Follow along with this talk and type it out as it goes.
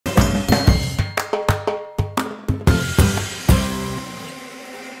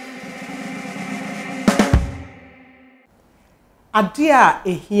ade a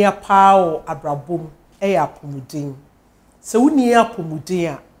ehia paa abrabom apomuden se woni apomuden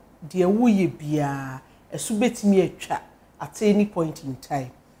a de woye bia esu betimi atwa at any point in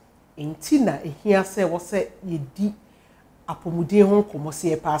time enti na ehia se wo se yedi apomuden ho komo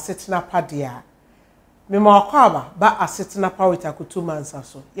se pa asetena pa de a me ma akwaba ba asetena pa with akoto mansa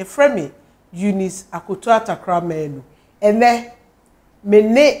so ye frame Eunice akoto atakra menu ene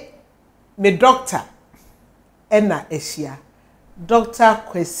me doctor ena ehia Dr.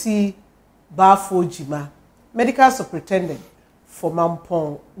 Kwesi Baffour Gyimah, Medical Superintendent for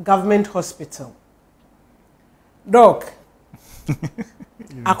Mampong Government Hospital. Doc,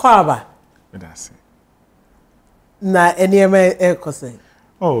 akwaba. Na eniyeme ekose.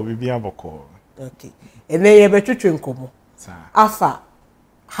 Oh, bibi aboko. Okay. Ene ye betwetwe nkomo. Afa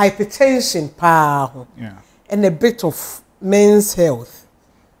hypertension pa ho. Yeah. And a bit of men's health.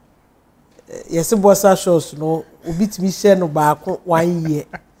 Yes, bossa shows no obitimi share no back 1 year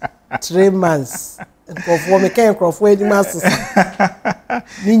 3 months for me can crop for any masters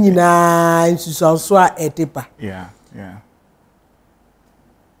ni nyina nsusuanso a edepa yeah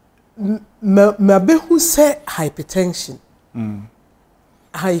ma be who say hypertension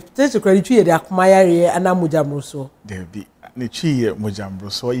hypertension kwari twi de akoma yare ana mojamroso there be ne twi ye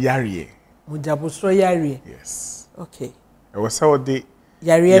mojamroso yare yes okay e was how de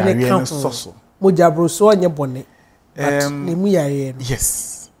yare ne kanso mojabroso onye bone but ne mu yare no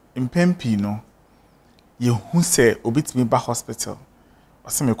yes impempi no ye hu se obitimi ba hospital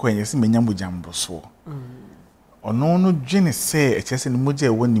ose me ko enye se menya mojambroso ono no dwene se e chese ne moja e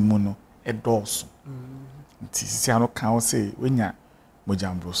woni mu no e dooso nti sisi ano kan se wenya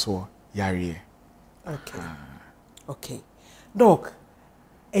mojambroso yare okay doc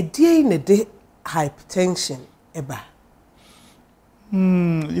e die ne de hypertension eba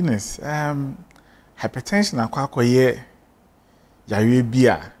Eunice, hypertension akwakoye yare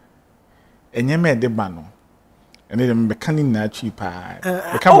bia enye me de ba no ene de mekani na twi pa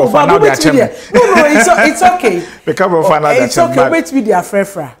the camera for now they are no it's okay the camera for now it's okay wait with their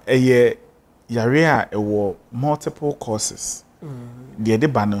frefra yare a ewo multiple causes de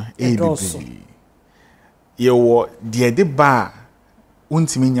ba no ebibi ye wo de ba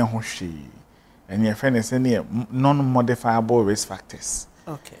untimi nya ho hwe and your friend is non-modifiable risk factors.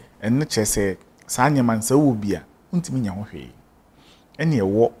 Okay. And not just say, Sanya man so will be a untiminya hohe. And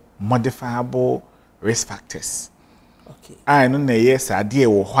your modifiable risk factors. Okay. I know yes, idea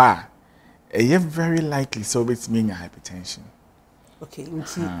or why. A very likely so it's mean hypertension. Okay.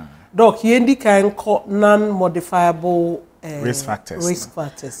 Doc, you indicate non-modifiable risk factors. Risk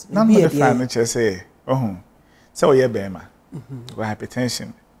factors. Non-modifiable, just say, so yeah, Bema.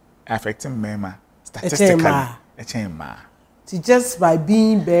 Hypertension. Affecting mema statistically a chain just by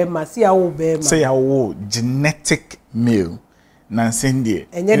being bema see our genetic male nansendie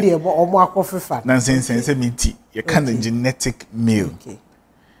and yet the omo akofefa nansense minti you can the genetic male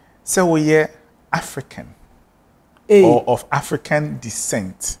so we African or of African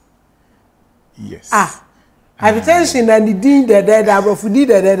descent. Yes. Hypertension and the din that abrofu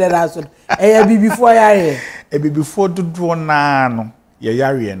that also e before ya e before do na no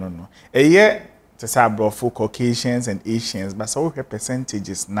yare no eye to say abroad Caucasians and Asians but so her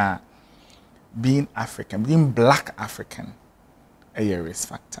percentages now being African, being black African a risk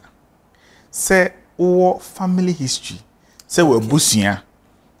factor. Say our family history say we busua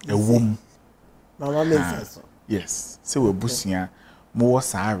a womb mama me so yes say we busua more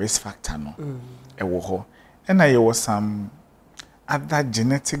sa risk factor no e wo ho and there was some other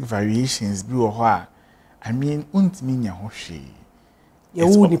genetic variations bi wo ho I mean untimi nya ho hwe.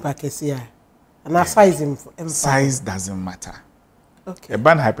 You nipa kesi and size doesn't matter. Okay. A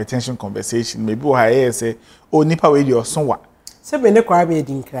ban hypertension conversation maybe why say oh nipa we your sonwa. Se me ne kwa be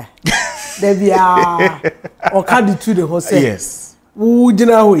dinkra. There be o ka di to the whole say. Yes. Wo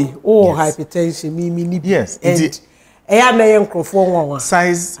gina hoyi oh hypertension me nipa. Yes. And ya na ye nkrofo nwa.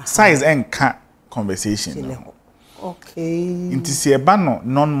 Size enka conversation. No. Okay. Inti se ba no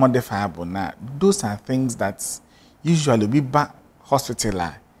non-modifiable na those are things that usually we ba hospital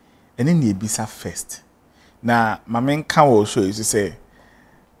and then you bisa first. Now, my main can will show you to say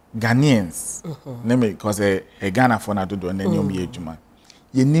Ghanaians, name it because a Ghana for na do and then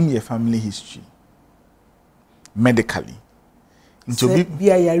you name your family history medically. Into be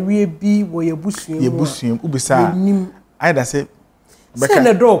a be where your bushing, ubisa. Either say, send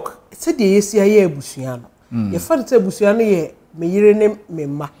a dog, said the ACIA Bushiano. Your father said Bushiano, me yere name me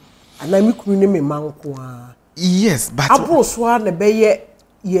ma, and I make me manqua. Yes, but Abro swan a bay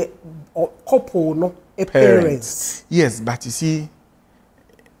ye couple no a parents. Yes, but you see,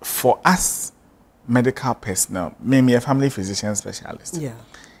 for us medical personnel, maybe a family physician specialist. Yeah.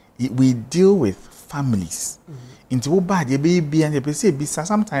 We deal with families. Into what bad your baby and you say bisa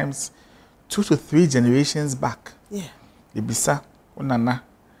sometimes 2 to 3 generations back. Yeah. You bisa unana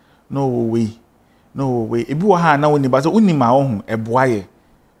no way. Ebi wa ha na woni ba so uni ma ohun eboaye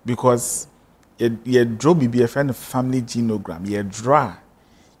because ye draw be a friend of family genogram ye draw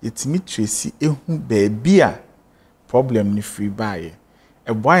yetimi trace ehu baby a problem ni free buy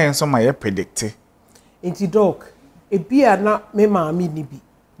eboaye nso ma ye predict Inti doc ebi a na me maami ni bi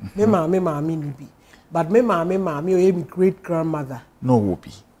me maami ni bi but me maami o ye mi great grandmother no wo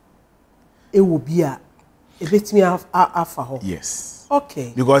bi e wo bi a ebetimi afa ho. yes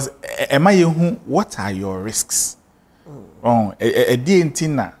Okay. because am I who what are your risks? A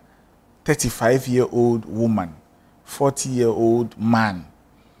DNT 35-year-old woman, 40-year-old man,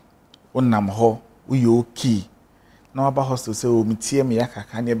 unam ho, we okay. Now about hospital say, oh, me tear me yaka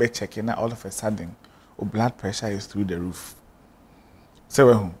can you be checking all of a sudden, oh, blood pressure is through the roof.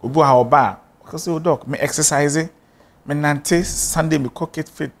 So, ubu how ba? Because oh, doc, me exercise, me nante Sunday me cook it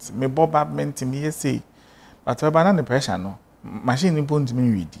fit, me bob up menti me say, but we banana pressure no. Machine important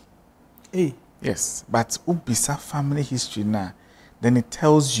me read. Hey. Yes, but ubisa family history now, then it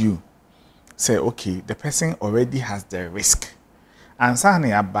tells you, say, okay, the person already has the risk. And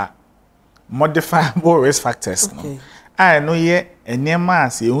sani about modifiable risk factors. Okay. No? I know ye enema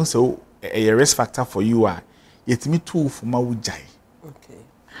say also a risk factor for you are yet me too for my ujai. Okay.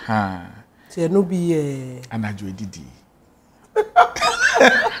 Ha. So no be Anaju didi.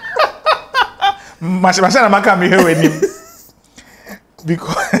 Masha maka me here with him.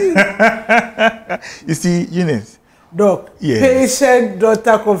 Because you see, Eunice. Doc, yes. Patient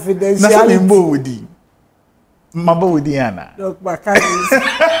daughter confidentiality. Nothing with you. Mabo with Diana. Doc, Makani.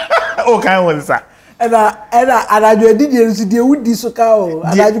 Oh, kind of that. And I did you would disocao.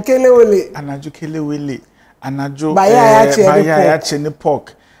 And I Anaju kelewele. Anaju baya chene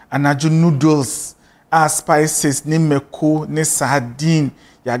pork. Anaju noodles. Spices, ni meko, ni sardine.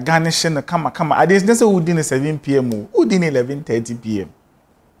 Ya garnishing the kama. I didn't say we did 7 p.m. We did 11:30 p.m.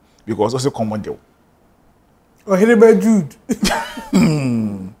 Because also common deal. Oh, Heriberto Jude.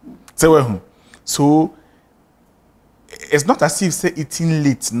 So it's not as if say eating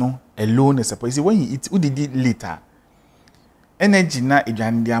late no alone is supposed. See when you eat, who did it later? Energy na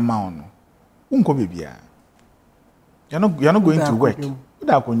ejandi amount no. Unko baby you're not going to work.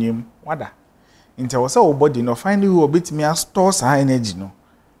 Uda konyem wada. Inte wasa body no find you bit me store sa energy no.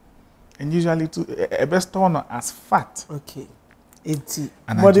 And usually to a best store no as fat. Okay. It's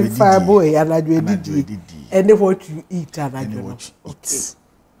modifiable and and what you eat and what you eat.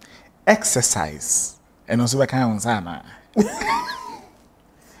 Exercise. And also kind of sana.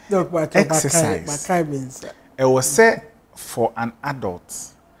 Exercise. It was said for an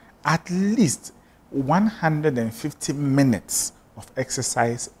adult at least 150 minutes of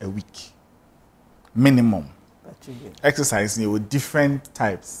exercise a week. Minimum. Exercise with different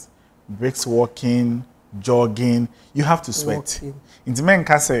types. Brisk walking, jogging, you have to sweat. Into men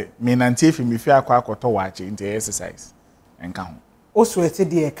can say, me nanti if me fear kwa watch into exercise and come. Oh, sweated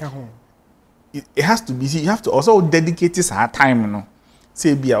the home. It has to be. You have to also dedicate this time, you know.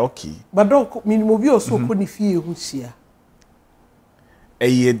 Say be okay. But don't mean movie also couldn't feel who's here.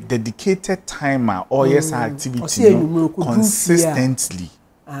 A dedicated timer or yes activity consistently.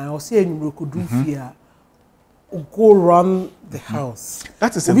 I see you could do fear. Go around the house.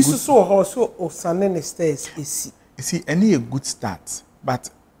 That is a good... good... so also or Sunday stairs is any a good start, but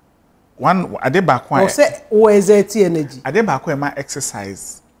one at the back one... Or say, where is that energy? At the back when my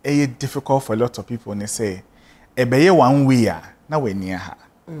exercise is difficult for a lot of people, and they say, a be one way, now we're near her.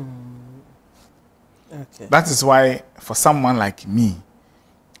 Okay. That is why, for someone like me,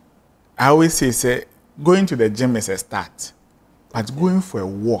 I always say going to the gym is a start, but going for a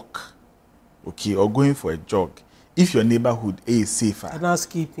walk, okay, or going for a jog, if your neighborhood is safer. And not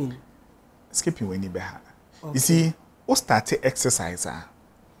skipping. Skipping when you be hard. Okay. You see, we start exercise,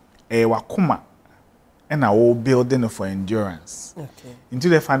 wakuma, and I will building for endurance. Okay. Into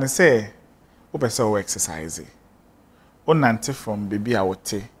the fan say, we so exercise. Onante from baby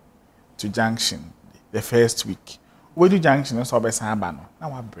awote to junction the first week. We do junction so be sabano.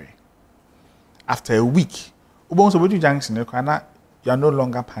 Now I break. After a week, we do junction you are no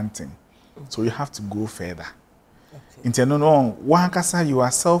longer panting. So you have to go further. Okay. Into you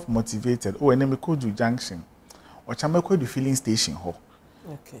are self-motivated. Oh, and then we go to junction. Or chameko the filling station ho.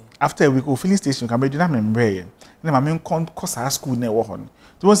 Okay. After we go filling station, can be do that membrane. Then my main course our school network on.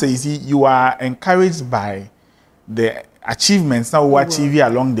 So say you see you are encouraged by the achievements now we achieve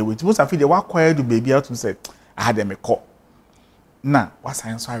along the way. Most of they were quiet to baby out to say I had them a call. Now, what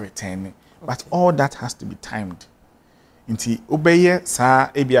science I return But all that has to be timed. Inti obeye sa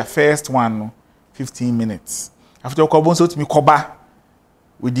ebia first one no 15 minutes. After okobon so to me koba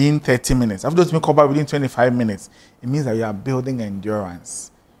within 30 minutes. After to me cover within 25 minutes. It means that you are building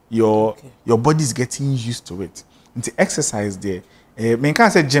endurance. Your body is getting used to it. Into exercise there. I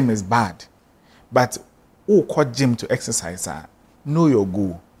can't say gym is bad, but call gym to exercise. Know your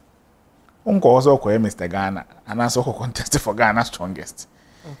goal. Also call Mr. Ghana and also contest for Ghana strongest.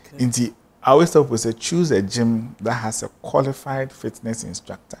 Okay. Into I always tell people say choose a gym that has a qualified fitness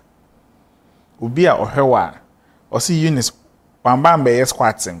instructor. Ubia or hewa or see units. Bam be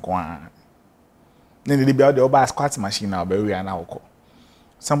squats and kwan. Then they be out the squats machine now, but we are now.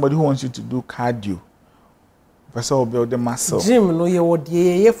 Somebody who wants you to do cardio. Person will build the muscle. Gym no you would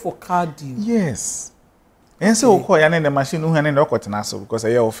ye for cardio. Yes. And so call the machine who and the because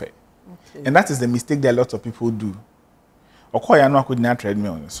I offer. And that is the mistake that a lot of people do. Or call you could not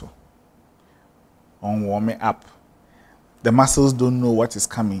treadmill so. On warming up. The muscles don't know what is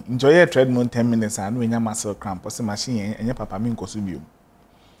coming. Enjoy a treadmill 10 minutes and when your muscle cramp, or machine and your papa mean consume.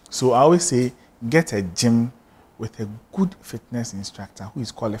 So I always say get a gym with a good fitness instructor who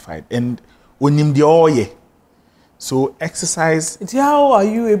is qualified and onim the oye. So exercise. How are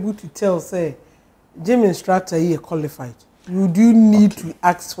you able to tell say gym instructor is qualified? You do need to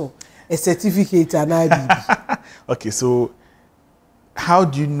ask for a certificate and IBB. Okay, so how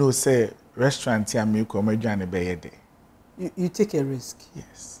do you know say restaurant here make or and a day? You take a risk.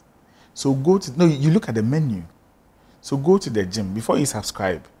 Yes. So you look at the menu. So go to the gym before you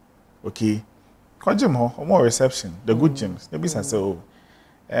subscribe. Okay. Call gym or more reception. The good gyms. Maybe say, oh,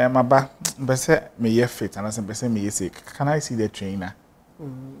 my back, me fit and I say me sick. Can I see the trainer?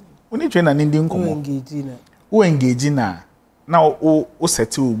 When you train an Indian who engaging now who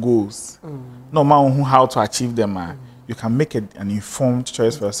settle goals. No matter how to achieve them, you can make an informed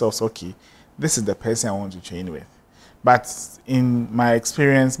choice for yourself. So, okay, this is the person I want to train with. But in my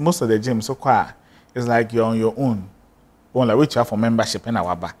experience, most of the gyms so quiet. It's like you're on your own. Like which you have for membership in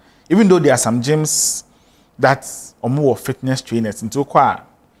our bar. Even though there are some gyms that are more fitness trainers into quiet,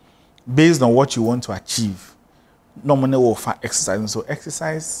 based on what you want to achieve. Normally will for exercise. So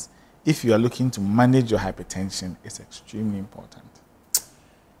exercise, if you are looking to manage your hypertension, is extremely important.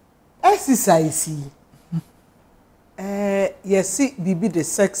 Exercise. Yes, be the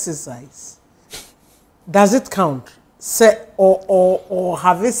sex exercise. Does it count? Say or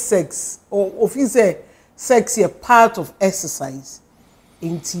having sex or if you say sex is a part of exercise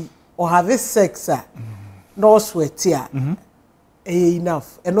into or having sex no sweat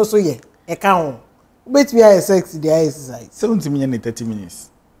enough and also a count but we are sex the exercise 70 minutes and 30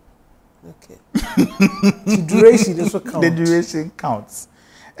 minutes. Okay. The duration also counts. The duration counts.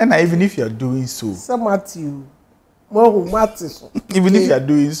 And even if you are doing so some even if you are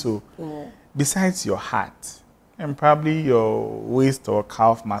doing so besides your heart and probably your waist or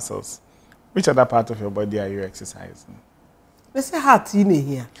calf muscles, which other part of your body are you exercising? Let's say heart in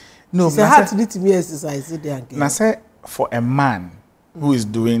here. No, it's a heart need to be exercised there. Now say for a man who is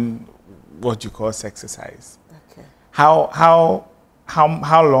doing what you call exercise. Okay. How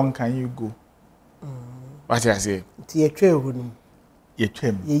long can you go? What I say?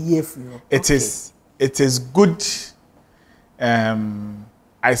 It is good.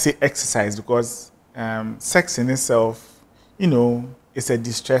 I say exercise because sex in itself, it's a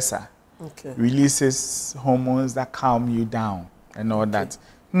distressor. Okay. Releases hormones that calm you down and all that.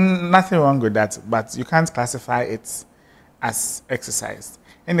 Nothing wrong with that, but you can't classify it as exercise.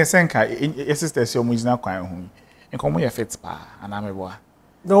 In the sense, your sister is your original quite home. And come here fit pa, and I'm a boy.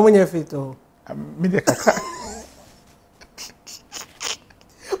 No one fit oh.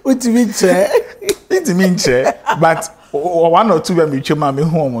 What do you mean, chair? It means chair, but one or two when we chuma me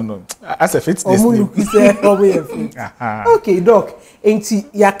home as a fitness. Okay, doc. And you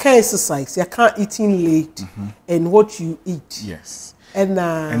can't exercise, you can't eating late, and what you eat. Yes. And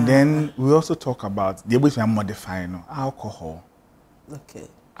then we also talk about the way we are modifying alcohol. Okay.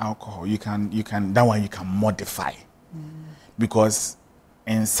 Alcohol, you can that one you can modify because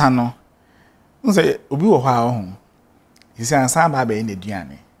in sano, you say obi wo ha he say ansa ba be in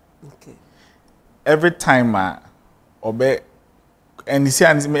eduane. Okay. Every time obe and you see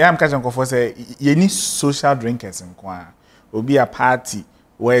I'm catching for say you need social drinkers in kwa obi a party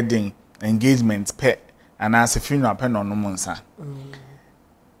wedding engagement pet and as a funeral pen on no monsa.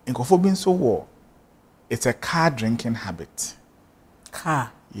 In Kofobin so war, it's a car drinking habit.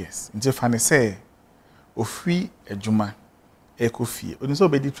 Car? Yes. Until Fanny say, o free a juma, a coffee. When so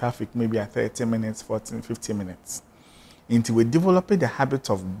bad traffic, maybe at 30 minutes, 14, 15 minutes. Until we developed the habit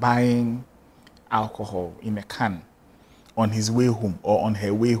of buying alcohol in a can on his way home or on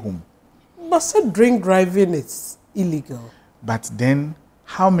her way home. But say drink driving is illegal. But then,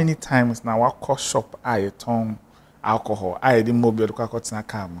 how many times now I call shop I ton alcohol? I did mobile car.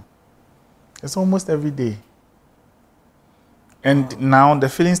 It's almost every day. And now the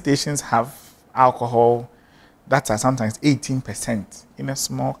filling stations have alcohol that are sometimes 18% in a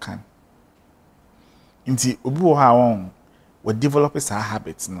small can. Inti obu ha on we develop our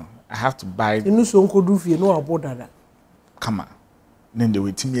habits no. I have to buy. You know so uncle do fi no about that. Come on. Then they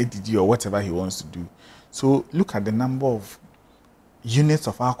will team DD or whatever he wants to do. So look at the number of units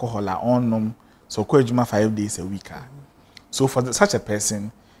of alcohol are on so Baffour 5 days a week. So for such a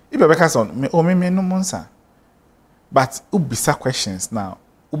person, if you because on me no monsa. But ubisa questions now.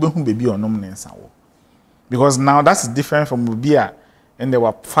 Ube who baby or no nensa. Because now that's different from beer and there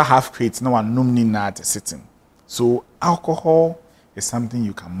were far half crates no one numni na sitting. So alcohol is something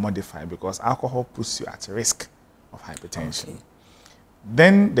you can modify because alcohol puts you at risk of hypertension. Okay.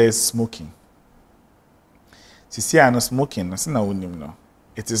 Then there's smoking. See, I know smoking. No,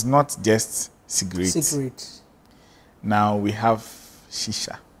 it is not just cigarettes. Now we have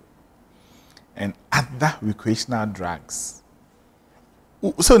shisha and other recreational drugs.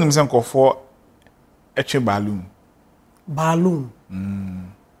 So you say for a balloon. Balloon.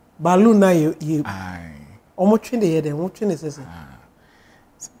 Balloon na you. Aye. Omo twin dey there. Omo twin is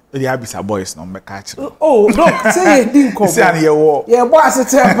The Abisa boys no make catch. Oh, look, say you didn't come. Say you wo. Yeah, boss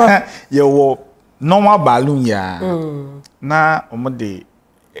it ever. You wo normal balloon ya. Na omo dey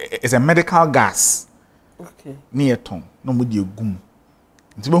it's a medical gas. Okay. Near tongue. No mo dey gum.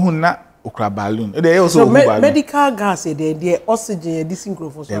 Nti be hu na okra balloon. They also balloon. Medical gas the oxygen this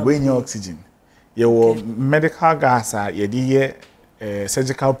microphone. They bring oxygen. You wo medical gas ye dey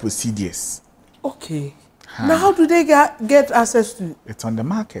surgical procedures. Okay. Now, how do they get access to? It's on the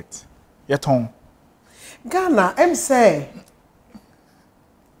market. Yeton. Ghana, I'm say,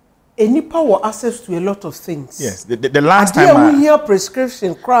 any power access to a lot of things. Yes, the last time we hear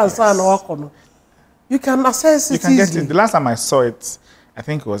prescription, crowns and all. You can access it. You can easily. get it. The last time I saw it, I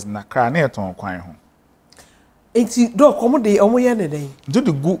think it was Nakra near Ton Kwai home. It's do come the omoye do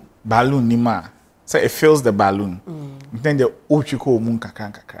the good balloon nima. So it fills the balloon. Then the ochiko mun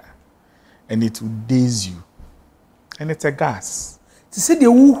kakra. And it will daze you. And it's a gas. To say the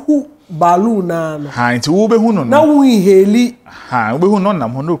woohoo balloon na. Ha, it's ube hu no. Now we heli. Ha, ube hu no na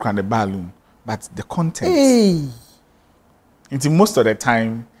mo no kran the balloon, but the content. Hey. It's most of the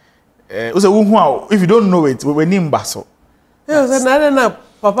time. If you don't know it, we name baso. Yes, na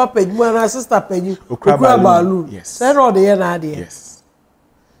papa peju and sister peju. Okra balloon. Yes. Say all the na there. Yes.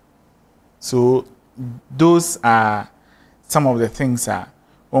 So those are some of the things that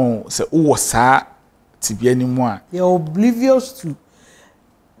so to be anymore. You're oblivious to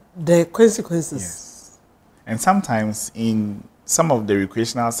the consequences. Yes. And sometimes in some of the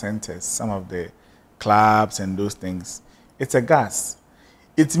recreational centers, some of the clubs and those things, it's a gas.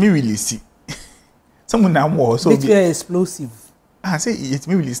 It's me really see. Someone now more so it's very explosive. I say it's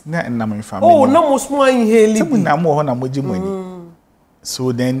me really not in my family. Oh, no more small inhaling. Someone now more on money.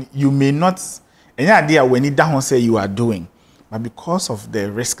 So then you may not any idea when it down say you are doing. But because of the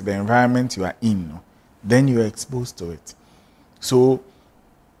risk, the environment you are in, then you are exposed to it. So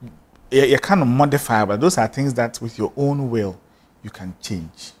you kind of modify, but those are things that with your own will, you can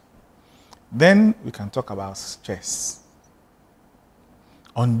change. Then we can talk about stress.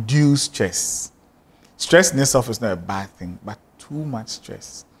 Undue stress. Stress in itself is not a bad thing, but too much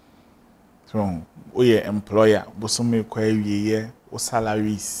stress. So, your employer, your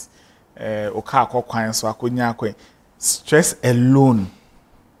salaries, stress alone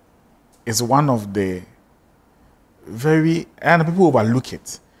is one of the and people overlook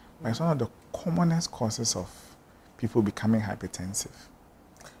it, but it's one of the commonest causes of people becoming hypertensive.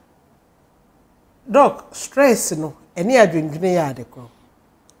 Doc, stress, no, any adrenaline yadeko,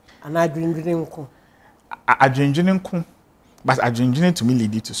 and adrenaline. Adrenaline, but adrenaline to me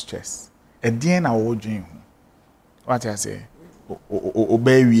lead you to stress. At the end, I will dream. What I say?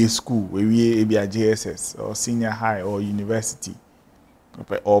 Obey school, we be a JSS or senior high or university,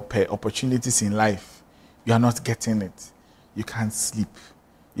 or opportunities in life. You are not getting it. You can't sleep.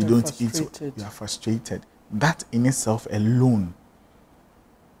 You don't eat. You are frustrated. That in itself alone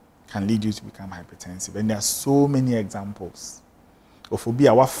can lead you to become hypertensive. And there are so many examples of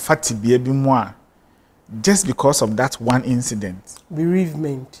our fatty baby more just because of that one incident.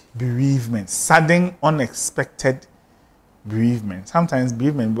 Bereavement. Sudden, unexpected bereavement. Sometimes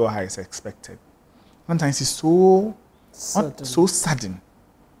bereavement is expected. Sometimes it's so sudden.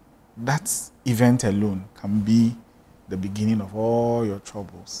 That event alone can be the beginning of all your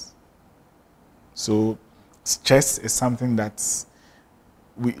troubles. So stress is something that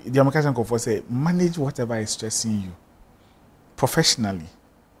the American comfort say manage whatever is stressing you professionally,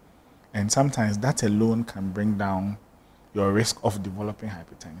 and sometimes that alone can bring down your risk of developing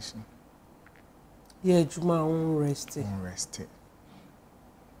hypertension. Yeah, Juma rest.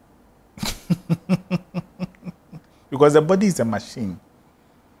 Because the body is a machine.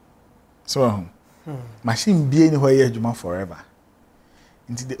 So machine be anywhere here Juma forever.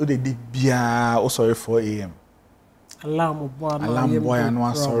 Until they did be also 4 a.m. Alarm boy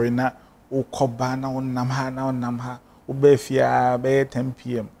no sorry na o koba na onamha obe fia be 10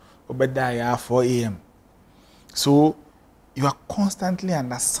 p.m. obe die 4 a.m. So you are constantly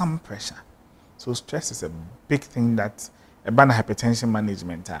under some pressure. So stress is a big thing that about hypertension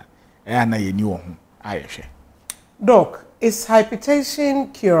management na ye ni won ayehwe. Doc, is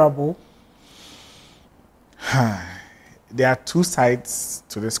hypertension curable? There are two sides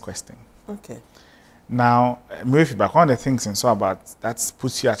to this question. Okay. Now, maybe back on the things and so about that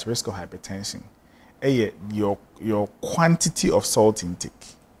puts you at risk of hypertension. Your quantity of salt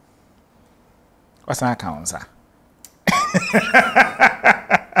intake. What's that count, sir?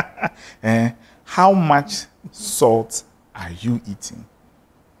 How much salt are you eating?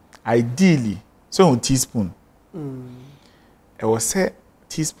 Ideally, so a teaspoon. I will say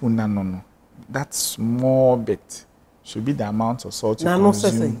teaspoon no. That small bit should be the amount of salt you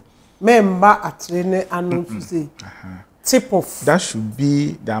consume. Tip of that should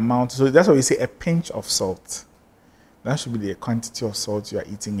be the amount. So that's why we say a pinch of salt. That should be the quantity of salt you are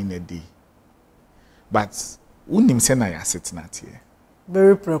eating in a day. But unim say na ya sitting at here.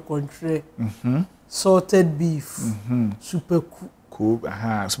 Very pre-country. Salted beef. Super cool.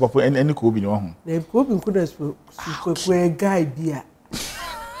 Super cool. Any cool in your home. The cool could super cool guy beer.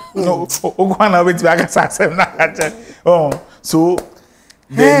 No, so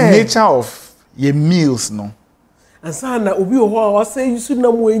the nature of your meals, no. And sana obi o say you should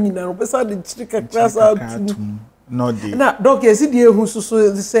na mo nyina no pesa de chika class out no dey. Na doc e si de ehu so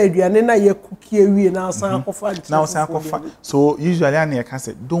say aduane na ye cookie awie na san akofa. Now san akofa. So usually I can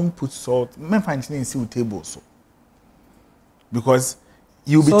say don't put salt. Men find in see table so. Because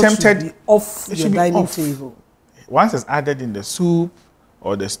you'll be tempted off your dining table. Once it's added in the soup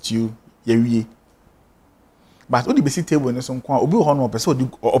or the stew, yeah. But only basic table in some coin, obi ho no person di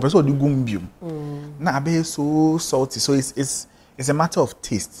gumbium. Na abe so salty, so it's a matter of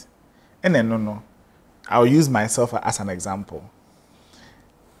taste. And then no, I'll use myself as an example.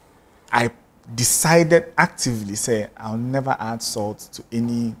 I decided actively say I'll never add salt to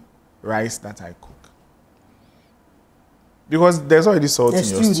any rice that I cook. Because there's already salt in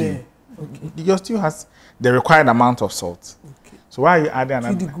your stew. Okay. Your stew has the required amount of salt. Okay. So why are you adding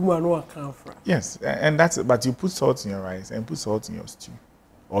another? Yes, and that's it. But you put salt in your rice and put salt in your stew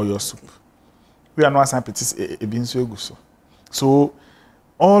or your soup. Okay. We are not as so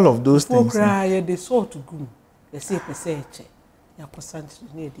all of those things. The salt good.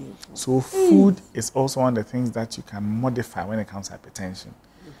 So food is also one of the things that you can modify when it comes to hypertension.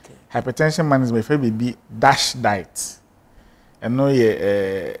 Okay. Hypertension management may be DASH diet. And no,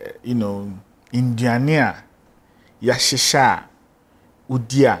 Indiania, Yashisha,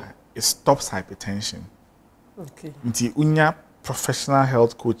 Udia, it stops hypertension. Okay. Nti unya professional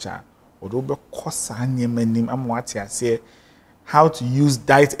health coach, odobe kosa nyemenim amwati say how to use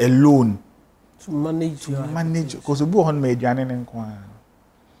diet alone to manage because we on mediane nkwa.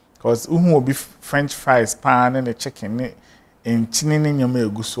 Because who will be French fries, pan and the chicken in chinini nyome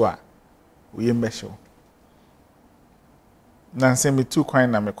egusua. We mbesho. Now send me 2 coin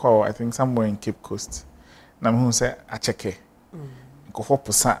na me call, I think somewhere in Cape Coast. Na me who say a cheke. Go for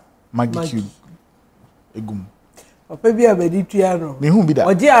posa Maggi cube. Egum. Papa bi abedi tuano. Me who be that?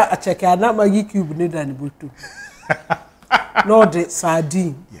 Oje a cheke na Maggi cube ne da ne botu. No the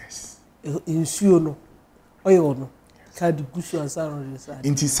sardine. Yes. Insuo no. Oil no. Ka di gusu ansa no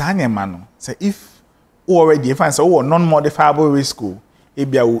sardine. Inti sanya mano. Say if already if I say non-modifiable risk e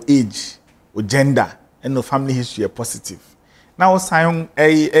bia o age, o gender, and no family history are positive. Now sign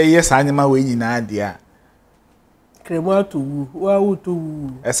yes animal we nyina dia. Krema to wa to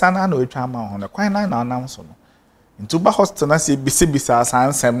esana na otwa ma ho na kwan na nam so no. Into ba hospital na say bisa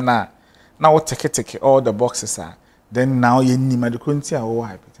sansem na wo teke all the boxes are. Then now you need medical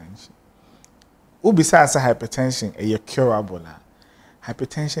hypertension. Ubisa hypertension a curable.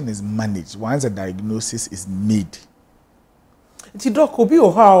 Hypertension is managed once a diagnosis is made. Ti doc obi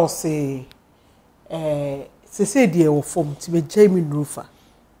o ha say se say dey o form ti be Jamie Rufa.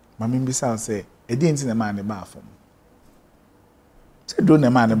 Mama mbisa say e dey nti na man ne ba form. Say do na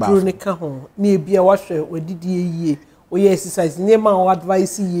man ne ba. Do ne ka ho na e bia wa hwe wadidi yie. O ye exercise ne ma o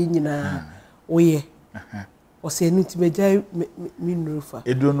advice yie nyina. O ye. say any to me rufa.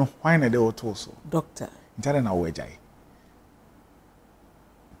 You don't know why na dey also. Doctor. Intare na wo jai.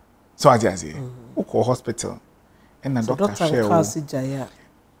 So I say, who call hospital and the doctor share. Doctor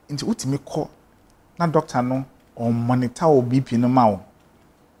Into ultimate call na doctor no on monitor or BP no ma.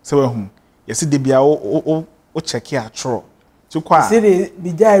 So you see the bia o check here tro. To kwa. See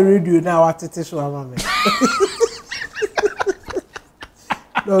the jai radio now at it so amame.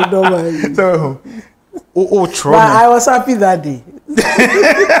 No man. So tro. I was happy that day.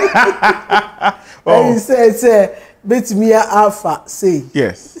 Oh. He said bet me alpha say.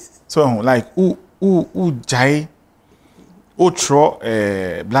 Yes. So like who jai tro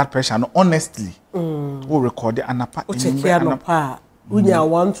blood pressure no honestly. Who record the anapa check here no pa. Unya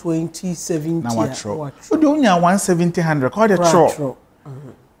 120 70 na watro. Do unya 170 100 call the tro.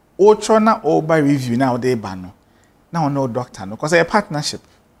 O tro na o by review now dey ba no. Now no doctor no cause a partnership.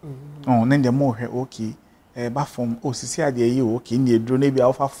 Oh then the more okay. Ba from sisi ade yi okay na edro na bi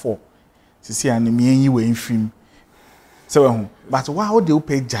alpha 4. Sisi an me yi we mfim. So but why they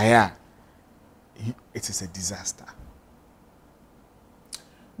pay jaya? It is a disaster.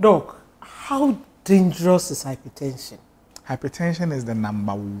 Doc, how dangerous is hypertension? Hypertension is the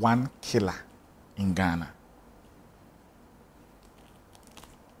 #1 killer in Ghana.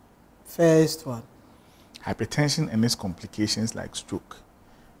 First one. Hypertension and its complications like stroke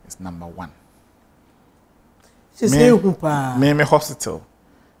is #1. Me hospital,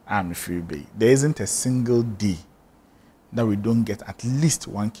 I'm free. There isn't a single day that we don't get at least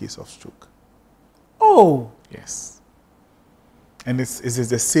one case of stroke. Oh. Yes. And it's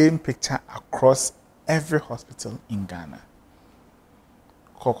the same picture across every hospital in Ghana.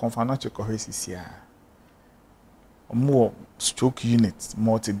 More stroke units,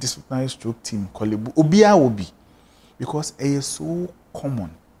 multidisciplinary stroke team, Obia will be. Because it is so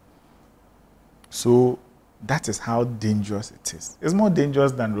common. So that is how dangerous it is. It's more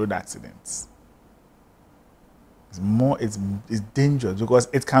dangerous than road accidents. It's dangerous because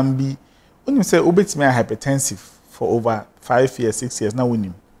it can be when you say obit me hypertensive for over 5 years, 6 years, now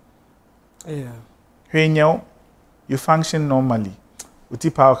winning. Yeah. When you function normally,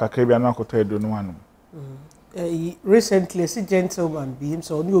 utipa kakrebi anu akoto edo no anu. Recently, a gentleman be him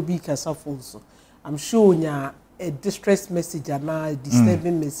so new big also. I'm sure you a distress message and a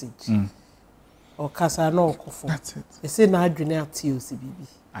disturbing message. Or kasa no kofo. That's it. They say na adwene ati OCBB.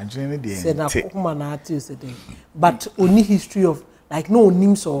 Adwene dey. Say na kokuma na ati OCBB. But only history of like no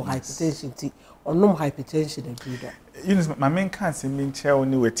names or hypertension or no hypertension and do that. You know, my main can't say me chair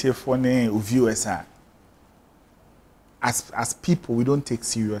only with tearful viewers are. As people, we don't take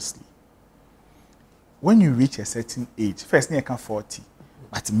seriously. When you reach a certain age, first near 40,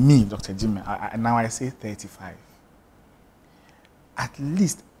 but me, Dr. Gyimah, now I say 35. At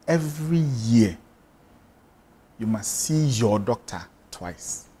least every year, you must see your doctor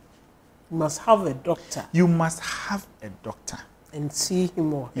twice. You must have a doctor. You must have a doctor. And see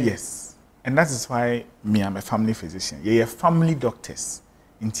him or her. Yes. And that is why me, I'm a family physician. You're family doctors.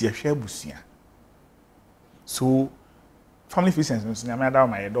 So, family physicians,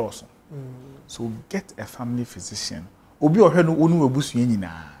 so get a family physician. So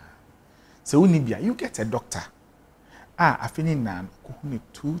you get a doctor. I finish now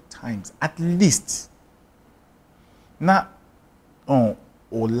 2 times at least. Now, or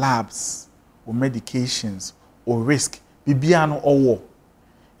labs, or medications, or risk, bibiano or war.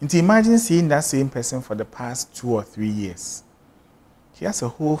 And imagine seeing that same person for the past 2 or 3 years. He has a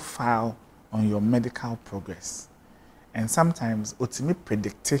whole file on your medical progress. And sometimes, ultimately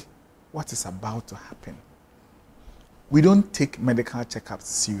predict what is about to happen. We don't take medical checkups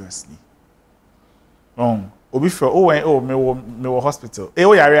seriously. Me hospital.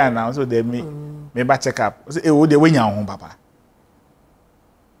 Now, so they me check up. Papa.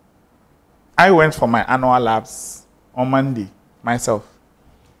 I went for my annual labs on Monday myself.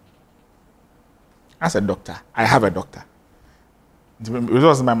 As a doctor, I have a doctor. It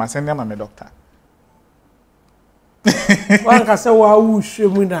was my messenger, I'm a doctor. One can say,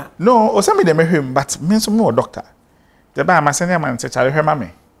 no, or some of them him, but means more doctor. The by my senior man said, "Charlie, her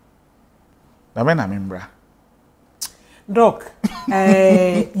mommy." The man I'm in, Doc,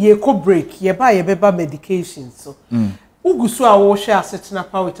 ye co break, ye buy a beba medication. So, Ugusu awo share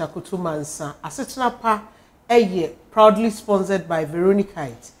acetinapa with akutumansa. Acetinapa, ye proudly sponsored by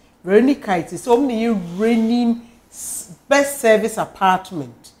Veronicite. Veronicite is only reigning best service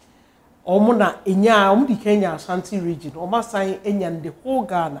apartment. Omuna enya omudi Kenya Ashanti region. Omasai enya the whole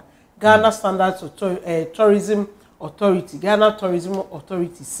Ghana Standards Tourism Authority. Ghana Tourism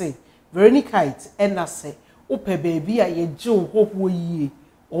Authority say Veronicite ena say ope baby a ye jo hope wo yie.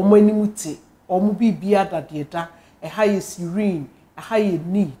 Omo animu te omo bibia dadeda ɛha yɛ serene ɛha yɛ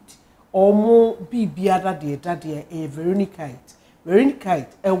neat omo bibia dadeda de Veronica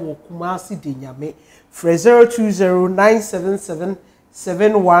ɛwɔ Kumasi de nyame frɛ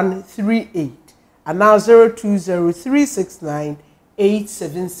 0209777138 ana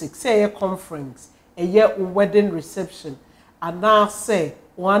 0203698876 say conference ɛyɛ wedding reception ana say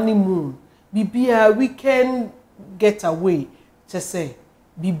honeymoon bibia weekend getaway say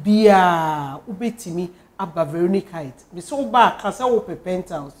bibia ubetimi aba Veronica me so ba kasa wo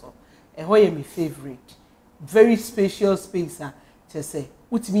penthouse ɛhɔ yɛ my favorite very spacious space say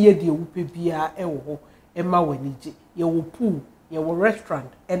utimi ye de wupe bia ɛwɔ hɔ ɛma wanije ye wo pool ye wo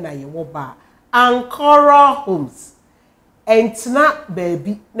restaurant ɛna ye wo bar Ancora Homes entna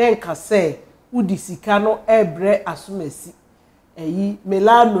baby na nka say udi sika no ebre asomasi eyi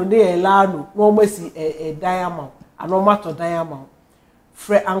melano ne elano no masi diamond anomato diamond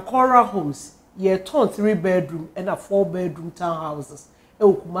fre Ancora Homes ye turn 3 bedroom and a 4 bedroom townhouses e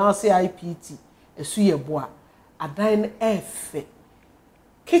Kumasi IPT esu ye boa adan efe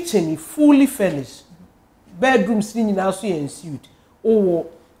kitchen fully furnished bedrooms ni nyina so ensuite o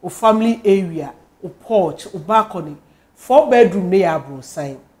family area o porch o balcony 4 bedroom ne ya bro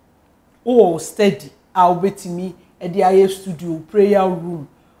sign o steady a obetimi e dey aye studio prayer room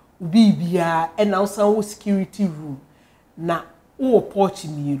bibia e na wo security room na o porch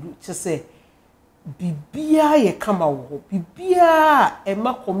mielu che say bibia ye kama wo bibia e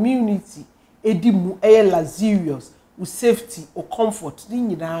ma community edimu e luxurious o safety o comfort ni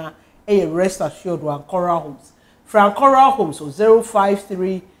nyina e rest assured wa Ancora Homes Ancora Homes so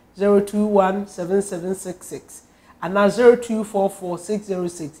 0530217766 and now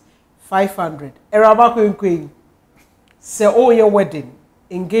 0244606500 eraba kwenkwen se o your wedding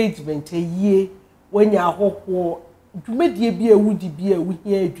engagement a year when ya hoho dwumedie bi awudi bi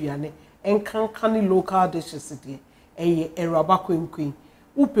awuhia aduane enkankane local dishes de eraba kwenkwen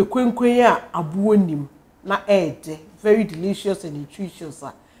upe kwenkwen a abuonim na ede very delicious and nutritious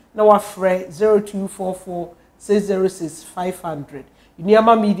na wafre 0244606500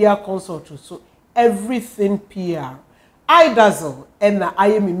 Uniama Media Consult so everything PR I dazzle and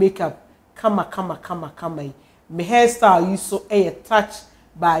I am makeup kama my hairstyle is so touch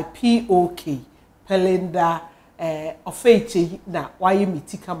by POK Pelinda ofeche na why me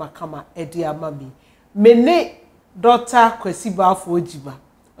ti kama edia mami mene Dr. Baffour Gyimah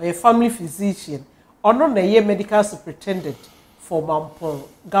a family physician ono na ye medical superintendent for Mampong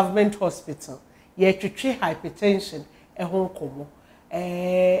Government Hospital ye twetwe hypertension ho nkomo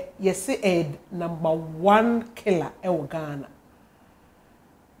yes number 1 killer e Ghana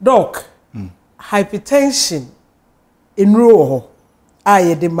doc hypertension enro ho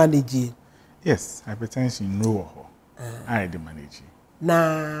aye de manage yes hypertension enro ho aye de manage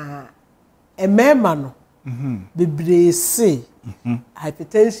na emema no bebre say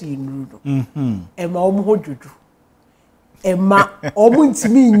hypertension enro ema omo hojojo ema omo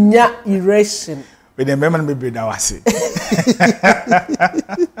ntimi nya erection with the member bebre da wase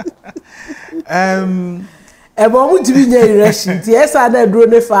ema omo ntimi nya erection ti esa na duro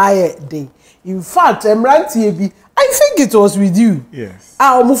ne fire day in fact emrantie bi I think it was with you yes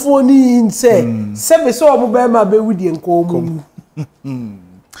omo phone in say sebe so omo be ma be wudi enko omo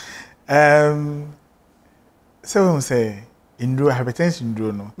so we say in hypertension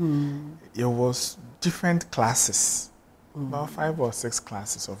no it was different classes about 5 or 6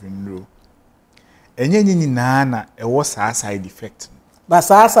 classes of enro enye nyina na e was side effect but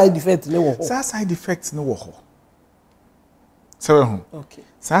side effect ne wo ho side effect ne wo ho so okay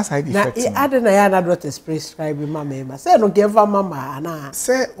side effect na adena ya na doctor prescribe mama say no give mama na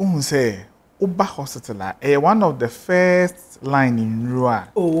say say oba hospital one of the first line in Rua.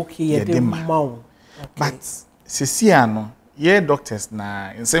 Oh, okay, yeah, the mouth. Okay. But Ceciano, yeah, doctors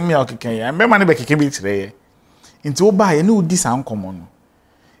na in same me okay, ya remember na be keke bi kire into oba ye no dis uncommon.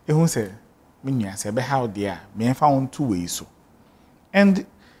 Ehun say me nua say be how there me found 2 ways so. And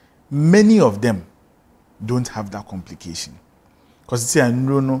many of them don't have that complication. Because see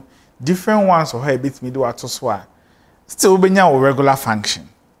no different ones or her bit me do at so still be nya regular function.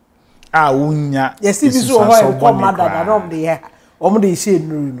 Unya yes if you ho come mother na no dey here omo dey say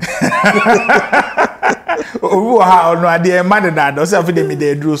no owu ha ono ade mother da do say for dem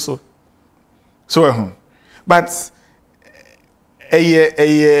dey duro so but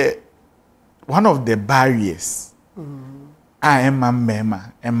one of the barriers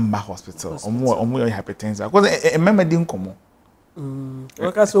Emma hospital omo hypertension because remember din komo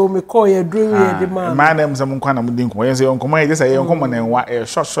waka so me call you dream here the man dem some kwa na mudin komo say onkomo e just say onkomo na enwa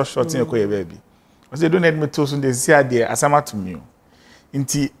short thing ko ye baby o say don't let me to so dey see ade asama to me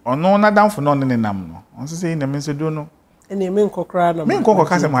Inti ono na damfo no ne nam no. Onso say na me nso do no. And you mean kokra na. Me nko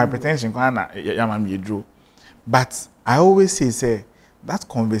kasa my hypertension kwa na yamam yedro. But I always say that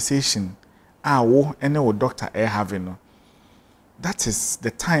conversation wo ene wo doctor having no. That is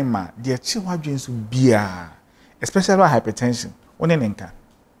the time the chiwa dreams will be especially hypertension. One nenka.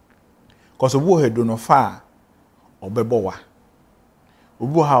 Cause obu he do no fa obebo wa.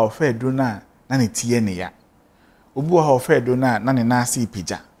 Obu ha ofa do na ne tie ne ya. Obu ha ofa do na ne na ase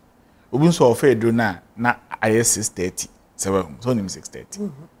pija. Obu nso ofa do na aye 6:30. So nim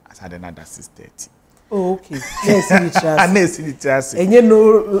 6:30. As had another 6:30. Oh, okay. Yes, it is. And you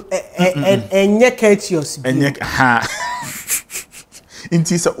know, and you catch your and ha.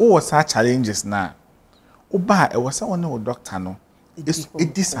 It is all such challenges now. Oba, it was someone who doctor no.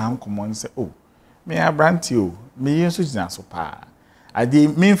 It is uncommon say, oh, me I brand you, me use it so pa. I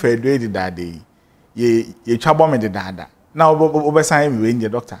did mean for a day that day. Ye trouble me the dada. Now, over sign me the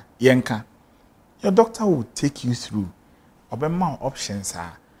doctor. Yenka. Your doctor will take you through. Obama options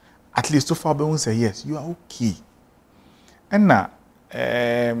are. At least so far, we say yes, you are okay. And now,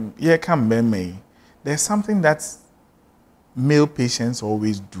 yeah, come me. There's something that male patients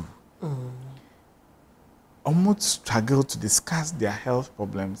always do. Almost struggle to discuss their health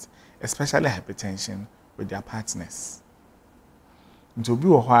problems, especially hypertension, with their partners. And to be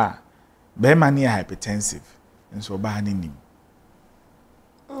a while, be many hypertensive, and so bad in him.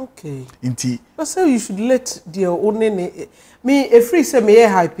 Okay. Inti. So you should let the own me a free say me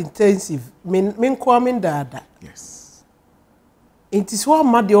hypertensive. Me coming dada. Yes. It is what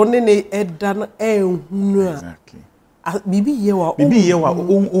ma the only done exactly. Bibi yewa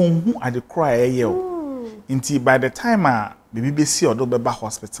who at the cry Inti by the time bibi see or do beba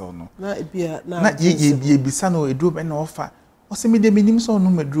hospital no. Na ye bisa no edro be na offer. O se me de minim so no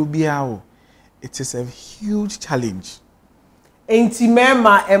medro bia o. It is a huge challenge. Enti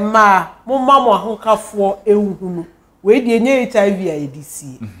mema emma mo mama ahokafo ehunu we de enye HIV a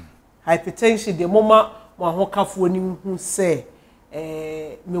edisi hypertension de mama mo ahokafo ni hu se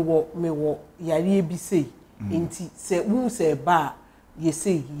mewo yare bi sei enti se hu se ba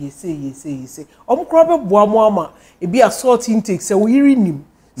yese omkro be boa mo ama e bi salt intake se we yiri nim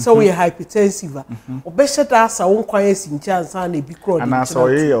se we hypertensive obehye da asa won kwan asinchi ansa na bi kro and so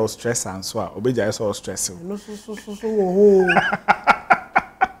your stress and so obeja so stress no so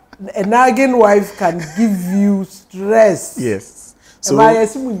a nagging wife can give you stress. Yes. So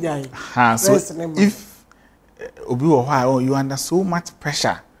if obi wo ho you under so much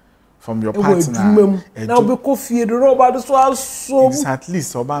pressure from your partner now be coffee the rubber so it's at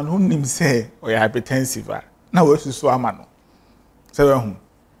least oba no nim say or hypertensive now we so amano so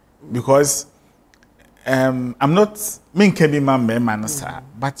because I'm not me can be man sir,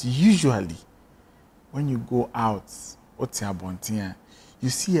 but usually when you go out you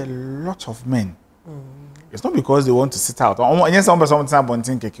see a lot of men. It's not because they want to sit out. Yes, some person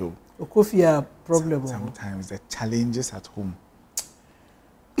something coffee a problem. Sometimes the challenges at home.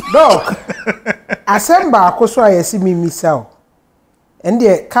 Dog, Asemba akoso ayesi mi misao.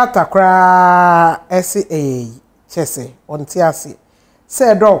 Ende kata kra chese onti ase.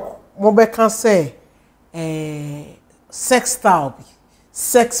 Say dog, mo be kan say sex style bi,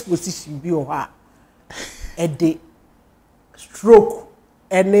 sex position bi o ha. Ede stroke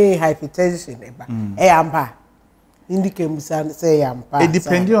any hypertension eba ampa indicate say ampa. It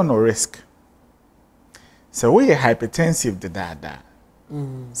depends on the risk. So when you're hypertensive the dada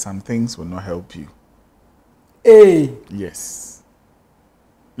some things will not help you. Yes,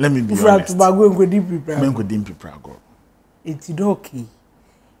 let me be honest. It's okay.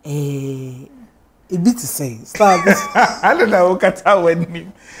 A bit to say start I don't know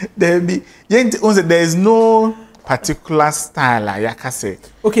when there is no particular style like I say.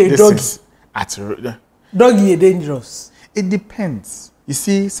 Okay, doggy dangerous. It depends. You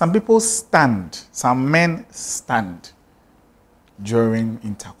see, some people stand, some men stand during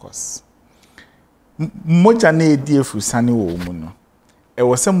intercourse. Moja ne die frusani wo mu no. E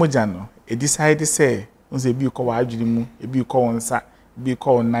wo se moja no, e decide say, unse bi ko wa adwiri mu, e bi ko wonsa, bi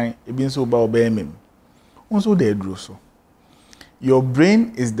ko onan, e bi nso ba obemem. Unso dey dro so. Your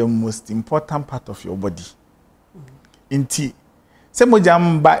brain is the most important part of your body. Inti se moja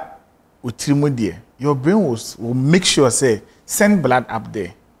mba utirimu die, your brain will make sure say send blood up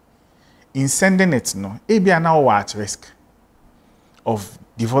there. In sending it no, e bi now at risk of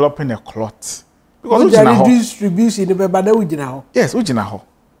developing a clot. Because distribution yes, ujina ho.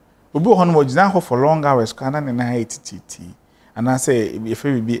 Obi ho no ujina ho for long hours kana na HTT. And I say if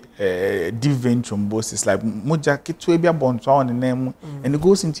it be deep vein thrombosis like moja kitu ebia bonto on the name and it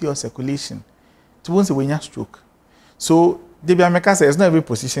goes into your circulation. To once when you stroke. So Debbie Ameka says, it's not every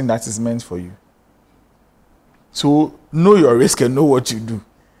position that is meant for you. So know your risk and know what you do.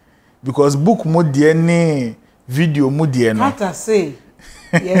 Because book mo DNA, video mo DNA. Kata say,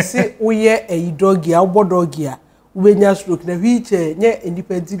 yes, we are a doggy, a doggy, when you stroke the wheelchair, yeah,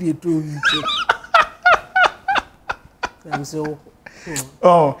 independently to wheelchair. And so,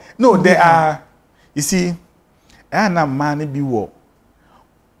 oh, no, there are, you see, and a man be war.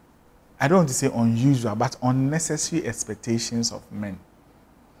 I don't want to say unusual, but unnecessary expectations of men.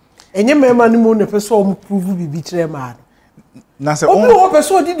 And your man, the person prove be betrayed man. Nasa on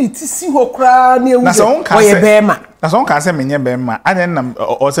person did it see her cry near Nasa on Bema. Nasa on can say me Bema, and then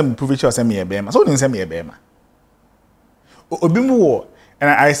also prove it or send me a Bema. So didn't send me a Bema. Obimu, and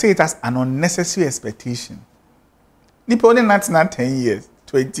I say it as an unnecessary expectation. Nippon not 10 years,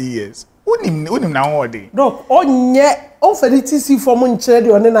 20 years. Unim now all day. Doc, on yet, oh, for the TC for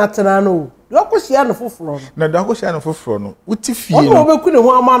Munchedi on the Natanano. Docosiano for floor. No, Docosiano for floor. Utifie. Oh, we couldn't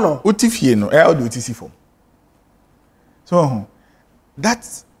one man. Utifie, no, I'll do TC for. So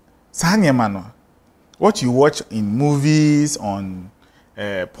that's Sanya Mano. What you watch in movies, on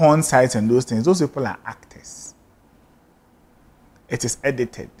porn sites and those things, those people are actors. It is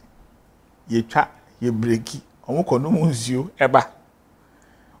edited. You try, you break it. You ever.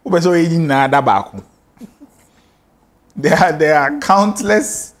 There are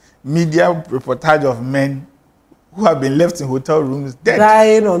countless media reportage of men who have been left in hotel rooms dead.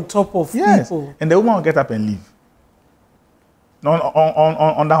 Dying on top of people. And the woman will get up and leave.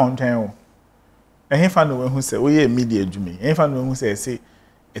 On that home channel. And he found the one who said, oh yeah, media do me. And he found the one who said, say,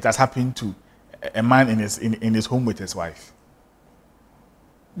 it has happened to a man in his home with his wife.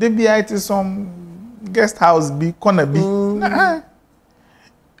 They be at some guest house, be corner be. Nah.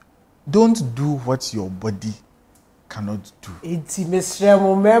 Don't do what your body cannot do. It's Mr.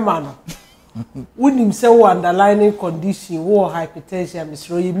 Memano. When him say underlying condition, war hypertension,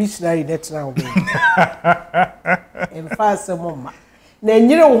 Mr. You missionary that's now. In fact, some mama. Na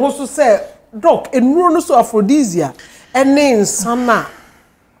nyere wo so say, doc, enuro no so aphrodisia, ene nsana.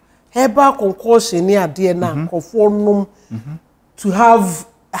 Herbal concoction ni ade na kofo nom to have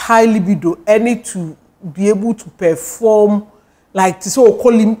high libido, and to be able to perform like to say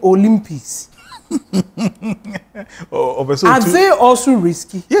Olympics. Are they also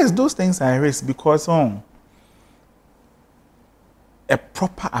risky? Yes, those things are risky because a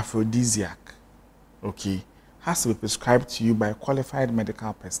proper aphrodisiac, okay, has to be prescribed to you by qualified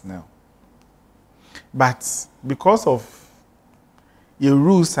medical personnel. But because of your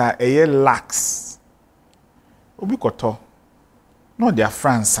rules are a year lax, obikoto, no they are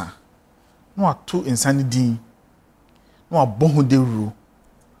France, no are too insanity, no are bon de rule.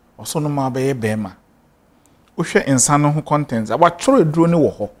 Also no ma be bema wo hwe insano ho contents aba choro eduro ne wo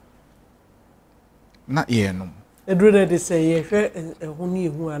ho na ye no eduro de say ye hwe ho ni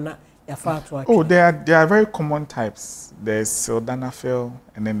hu ana ya fa to ake. Oh, there are very common types. There's sildenafil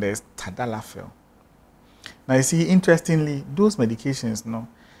and then there's tadalafil. Now you see, interestingly, those medications no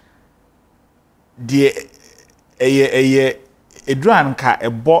the a drug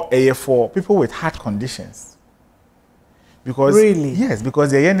for people with heart conditions. Because really? Yes, because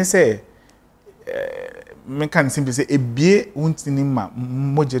the yen say me can simply say a bie untinima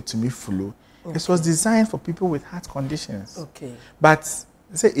moje to me flow. It was designed for people with heart conditions. Okay. But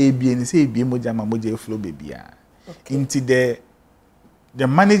say a bie and say a bie moje flow baby. Okay. Into the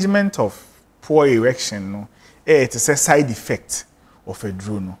management of poor erection, no, it's a side effect of a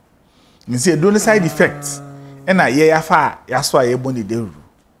drone. You see, a drone side effect, and that's why you do.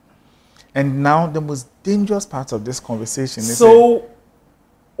 And now the most dangerous part of this conversation is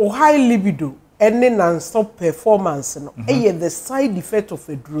high libido and non-stop performance the side effect of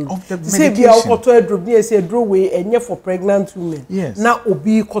a drug. Of the say a drug way and for pregnant women. Yes. Now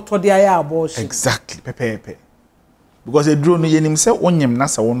obi kotodia abortion. Exactly. Pepe. Because a drone himself onyem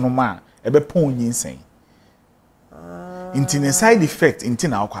nasa wonoma ebe pon yinsen. Inti side effect inti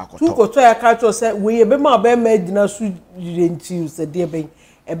na akwa akoto. Tu koto ya catch say we ebe ma be ma gina su renti say de ben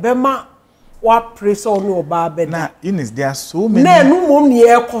ebe ma what press on your barber now, Eunice, there are so many. No mom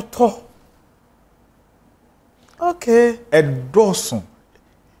near koto. Okay. A dozen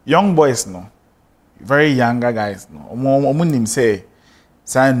young boys, no, very younger guys, no. Omunim say,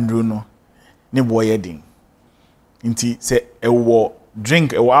 Sandro no, ni boy wedding. Inti say a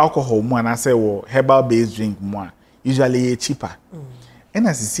drink, a alcohol more, and I say herbal based drink more. Usually cheaper. And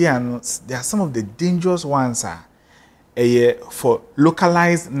as you see, there are some of the dangerous ones for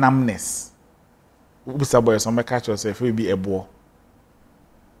localized numbness. Ubusa boys, some catch yourself, will be a boy.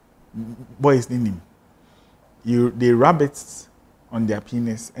 Boys need him. They rub it on their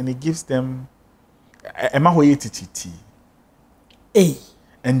penis and it gives them a mahoye titi. Hey.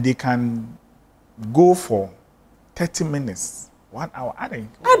 And they can go for 30 minutes, 1 hour.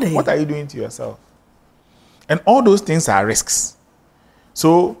 What are you doing to yourself? And all those things are risks.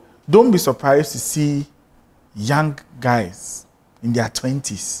 So don't be surprised to see young guys in their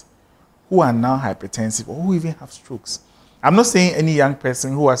 20s who are now hypertensive or who even have strokes. I'm not saying any young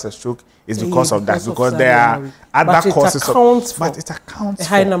person who has a stroke is because of that, because there are other causes. But it accounts a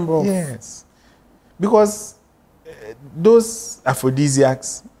high for, number of. Yes. Because those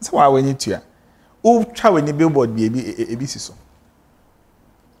aphrodisiacs, that's why we need to. Oh, try when you billboard be so.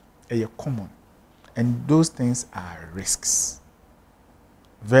 They're common. And those things are risks.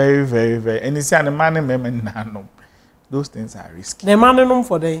 Very, very, very. And it's an man, those things are risky. The man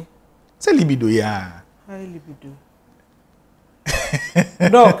for them. It's a libido, yeah. High libido.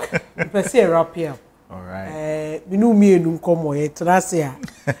 Doc, you see a wrap here. All right. We know me and come away. Tracia.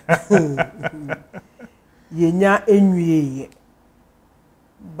 Yenya enye.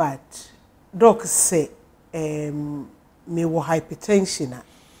 But doc say me wo hypertension.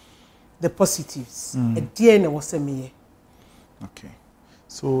 The positives. A DNA was a me. Okay.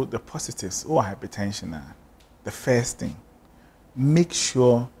 So the positives or hypertension are the first thing. Make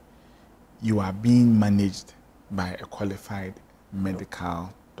sure you are being managed by a qualified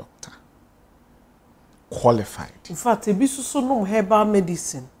medical doctor. Qualified. In fact, a bisu no herbal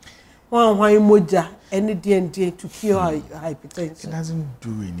medicine. One moja any D&D to cure hypertension. It doesn't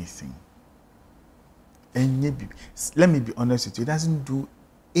do anything. And let me be honest with you, it doesn't do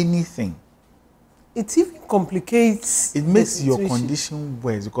anything. It even complicates. It makes your condition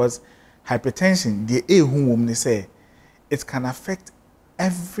worse because hypertension, the A whom women say, it can affect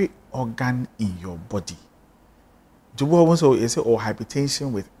every organ in your body. Also, you say, or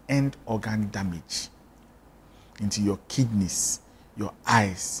hypertension with end organ damage into your kidneys, your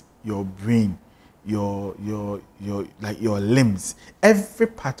eyes, your brain, your limbs, every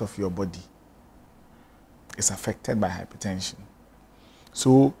part of your body is affected by hypertension.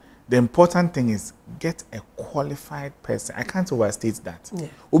 So the important thing is get a qualified person. I can't overstate that.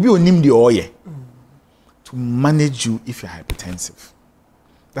 Obi onim the oye to manage you if you're hypertensive.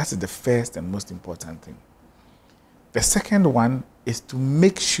 That's the first and most important thing. The second one is to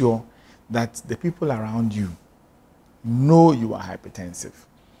make sure that the people around you know you are hypertensive,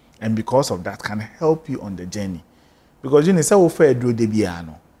 and because of that can help you on the journey. Because you need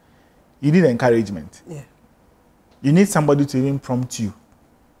encouragement. Yeah. You need somebody to even prompt you.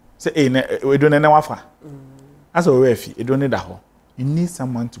 Say, hey, we don't know what. As a refi, you don't need that. You need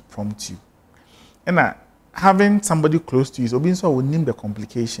someone to prompt you. And having somebody close to you is also will name the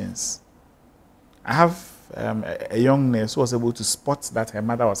complications. I have a young nurse who was able to spot that her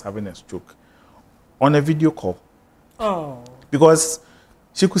mother was having a stroke on a video call. Oh. Because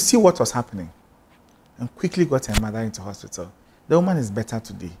she could see what was happening and quickly got her mother into hospital. The woman is better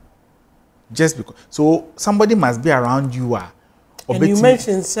today. Just because. So somebody must be around you. And you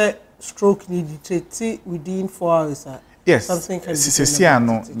mentioned stroke needed to within 4 hours. Yes. Something can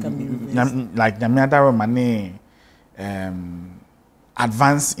be like the money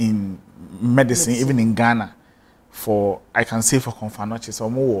advance in medicine, even in Ghana, for I can say for Confanoches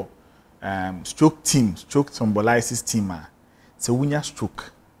or more stroke thrombolysis team. So when you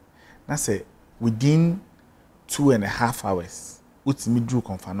stroke, that's it within 2.5 hours.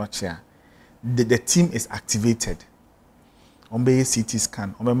 The team is activated. On the CT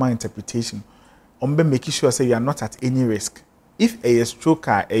scan, on the interpretation, on the making sure say you are not at any risk. If a stroke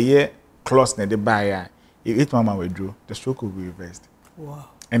a year close near the buyer, if it mama withdraw, the stroke will be reversed. Wow.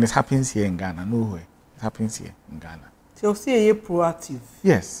 And it happens here in Ghana. No way. It happens here in Ghana. So say you're proactive.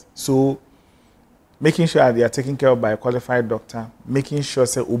 Yes. So making sure they are taken care of by a qualified doctor, making sure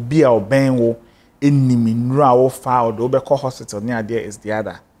say obi a oben wo enimi nura wo fa or the obeko hospital near there is the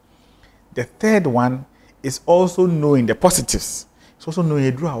other. The third one is also knowing the positives. It's also knowing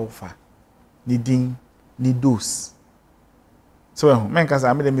a draw offer, needing dose. So men can say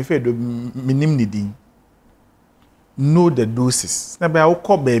I made me fair do minim needing. Know the doses. Now I will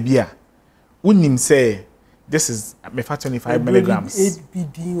call baby. Unim say this is me 25 milligrams. 8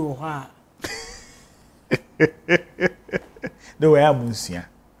 BD or her. No way I'm here.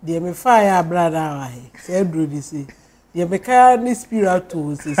 The me fire brother. Say do this. The mechanic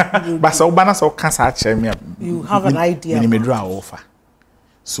spiritual is but so bana so cancer me. You have an idea. Me draw offer.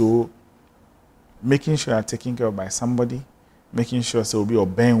 So making sure you're taken care of by somebody, making sure so be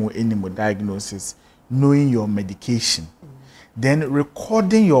obeying with any more diagnosis, knowing your medication, then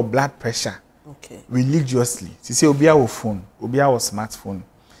recording your blood pressure religiously. See, say obi our phone, obi our smartphone.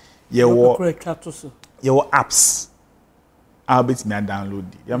 Your apps I'll bet me download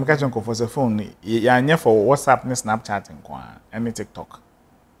it. You catch on for the phone. You're for WhatsApp and Snapchat and TikTok.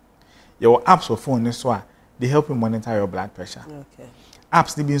 Your apps for phone this one, they help you monitor your blood pressure. Okay.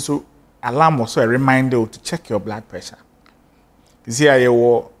 Apps they being so alarm or so a reminder to check your blood pressure. You see,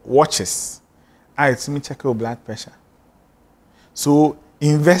 your watches. It's me check your blood pressure. So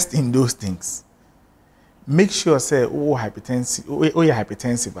invest in those things. Make sure say you're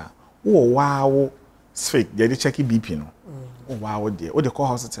hypertensive. Oh wow, straight. They check your BP no. Oh wow, dear. Oh, they call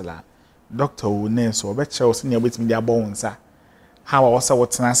hospital. Doctor or nurse or better or senior with me their bones. How I also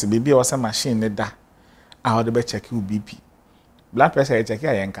what's nasty baby or some machine that I would be check your BP. Blood pressure I check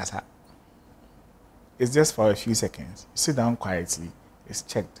here casa. It's just for a few seconds. You sit down quietly. It's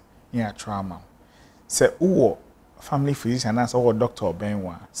checked. You have trauma. Say oh family physician as or doctor or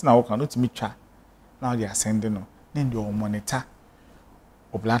benwa. So now we can not meet her. Now they are sending no. Then they will monitor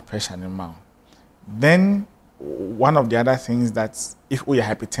or blood pressure in the mouth. Then one of the other things that if we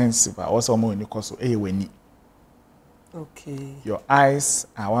are hypertensive, also more in the course of a. Okay. Your eyes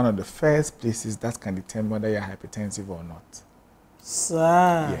are one of the first places that can determine whether you're hypertensive or not.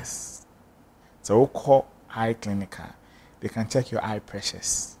 Sir. Yes. So we'll call eye clinical. They can check your eye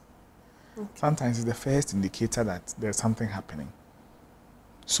pressures. Okay. Sometimes it's the first indicator that there's something happening.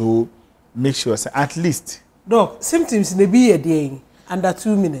 So make sure, say, at least. Doc, symptoms may be a day under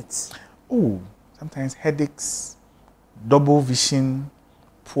 2 minutes. Oh, sometimes headaches, double vision,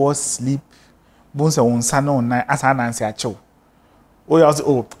 poor sleep. Bones are on sun on night as an answer at show. Oh, you also,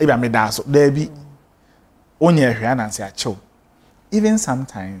 oh, maybe I made that so there be only a answer at show. Even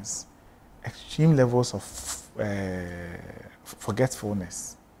sometimes extreme levels of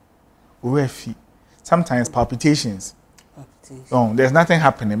forgetfulness. Sometimes palpitations. Oh, there's nothing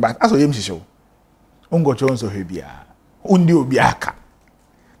happening, but as we show. Ungo Jones or Hebia. Undi Obiaka.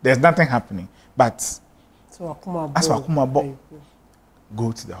 There's nothing happening, but so go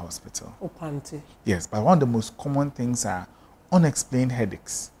to the hospital. Opante. Yes, but one of the most common things are unexplained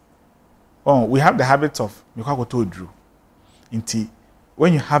headaches. Oh, we have the habit of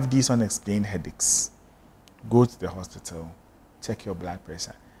when you have these unexplained headaches, go to the hospital, check your blood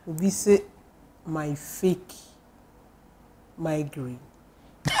pressure. We say my fake migraine.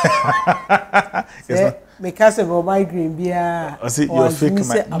 Because of migraine,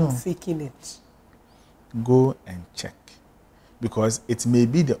 I'm faking it. Go and check. Because it may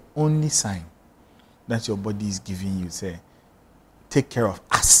be the only sign that your body is giving you, say, take care of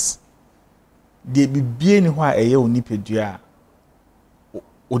us. They be being why a year onipedia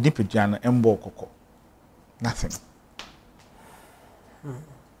no embo koko. Nothing.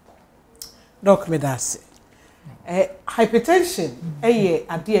 Doc Medase. Hypertension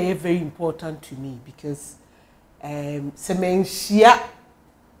is very important to me because Semenshia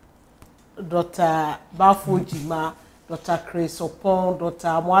Dr. Baffour Gyimah, Dr. Chris Opon,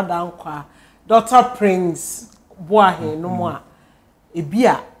 Dr. Mwadankwa, Dr. Prince Boahe no more.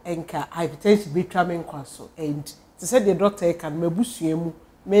 Ebia enka hypertension be tramen kwaso and to say the doctor can mebusuemu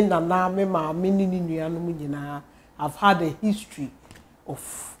me nana me ma me ni nuanom nyina have had a history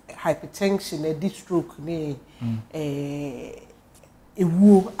of hypertension a stroke ne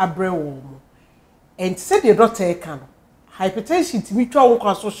ewu abrewo mo and say the doctor can hypertension to be twa won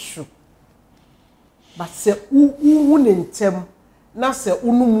kwaso shu but say u nentem na say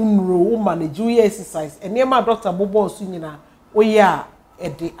unumnuro u manage you exercise and my doctor bobo so nyina oya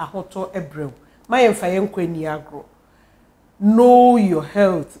ede ahoto ebrew my emfa yenkwa ni agro. Know your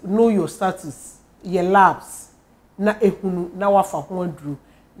health, know your status, your labs na ehunu na wafa ho aduru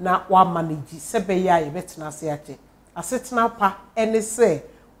na wa manage sebe ya ye betina se ache asetena pa ene se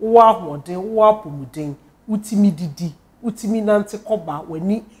wo ahode wo apomuden utimi didi utimi nante koba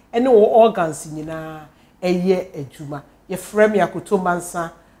wani ene wo organs nyina eye adwuma ye frame yakoto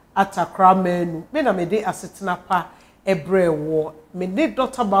mansa atakra manu me na me de asetena pa ebre wo me de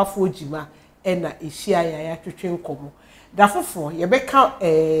Dr. Baffour Gyimah ena ehia ya twetwe nkomo dafofo ye beka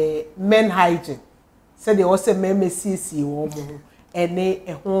men hygiene said they also men mesisi wo mo ene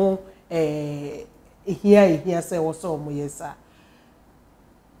eho ehia say wo so mo yesa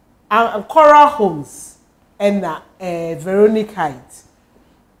Coral Homes ena Veronic Height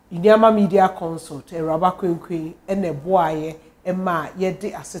Idiama Media Consult Raba Kwenkwe ene boaye ema ye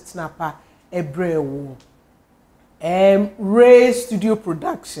de asetena pa ebre wo Ray Studio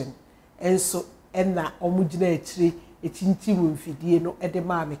Production enso ena omugina etire etinti mu mfidie no ede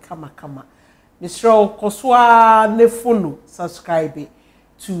ma me kama Mr. Koswa ne follow subscribe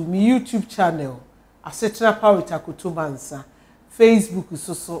to my YouTube channel Asetena Power Takutumansa Facebook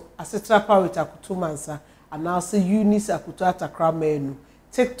so Asetena Power Takutumansa and also Eunice Akuto Atakra Menu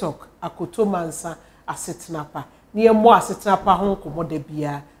TikTok Akutumansa Asetena Pa ne yɛmmɔ asetena pa ho nkɔmmɔ da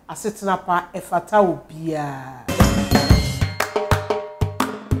biara asetena pa ɛfata wo biara.